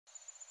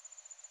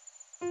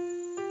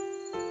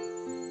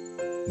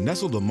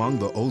Nestled among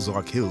the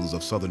Ozark Hills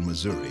of southern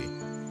Missouri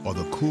are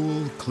the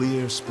cool,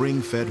 clear,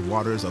 spring-fed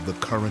waters of the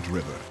Current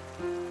River.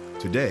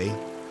 Today,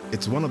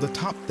 it's one of the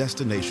top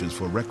destinations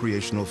for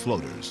recreational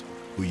floaters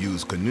who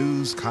use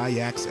canoes,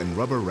 kayaks, and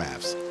rubber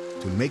rafts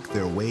to make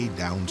their way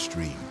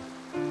downstream.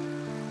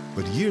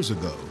 But years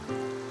ago,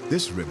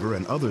 this river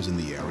and others in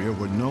the area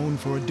were known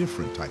for a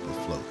different type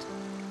of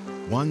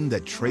float, one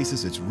that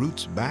traces its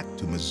roots back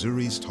to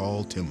Missouri's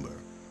tall timber.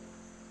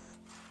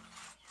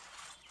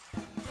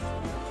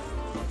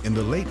 In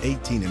the late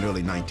 18 and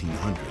early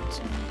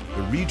 1900s,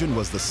 the region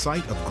was the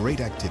site of great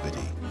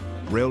activity.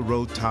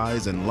 Railroad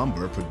ties and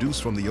lumber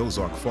produced from the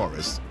Ozark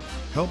forests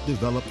helped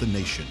develop the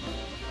nation.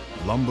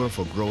 Lumber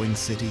for growing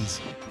cities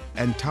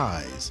and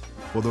ties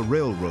for the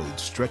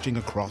railroads stretching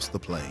across the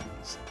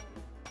plains.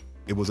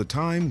 It was a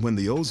time when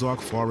the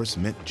Ozark forests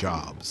meant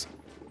jobs,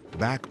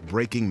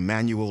 back-breaking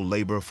manual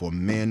labor for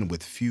men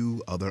with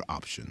few other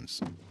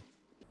options.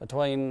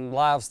 Between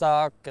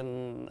livestock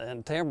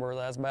and timber,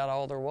 that's about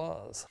all there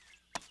was.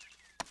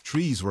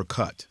 Trees were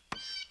cut,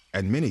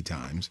 and many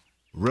times,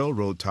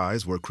 railroad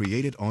ties were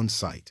created on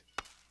site.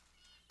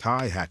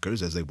 Tie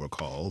hackers, as they were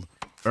called,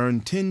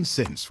 earned 10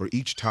 cents for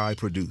each tie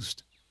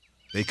produced.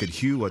 They could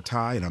hew a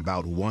tie in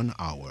about 1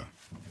 hour.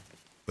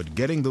 But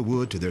getting the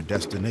wood to their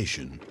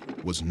destination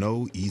was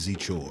no easy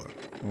chore.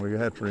 We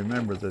have to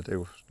remember that there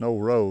was no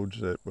roads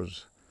that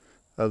was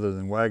other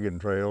than wagon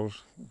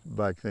trails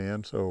back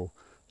then, so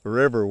the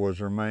river was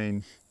their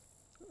main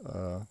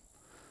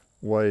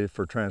way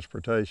for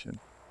transportation.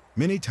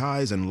 Many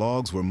ties and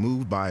logs were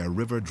moved by a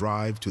river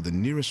drive to the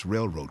nearest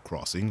railroad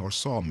crossing or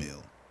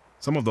sawmill.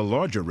 Some of the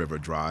larger river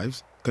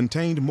drives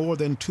contained more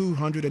than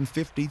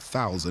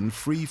 250,000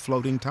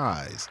 free-floating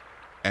ties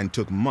and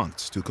took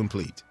months to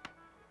complete.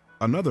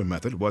 Another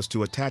method was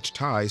to attach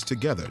ties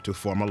together to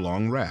form a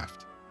long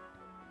raft.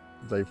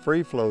 They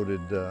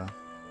free-floated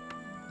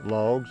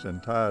logs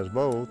and ties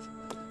both,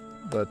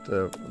 but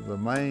the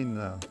main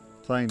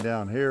thing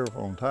down here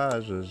on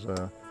ties is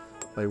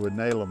they would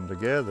nail them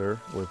together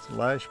with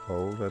lash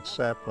poles. That's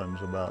saplings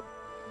about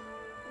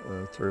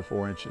 3 or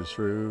 4 inches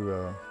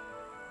through,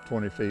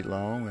 20 feet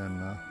long,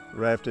 and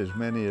raft as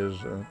many as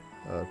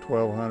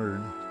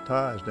 1,200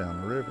 ties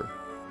down the river.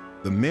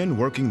 The men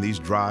working these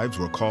drives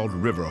were called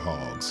river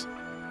hogs.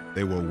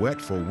 They were wet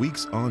for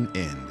weeks on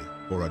end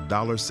for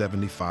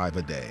 $1.75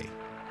 a day.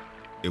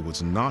 It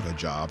was not a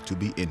job to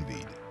be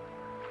envied.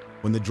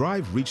 When the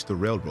drive reached the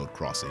railroad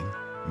crossing,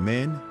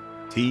 men,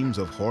 teams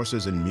of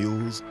horses and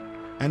mules,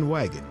 and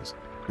wagons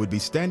would be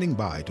standing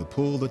by to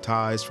pull the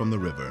ties from the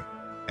river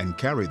and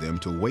carry them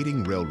to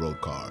waiting railroad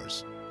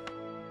cars.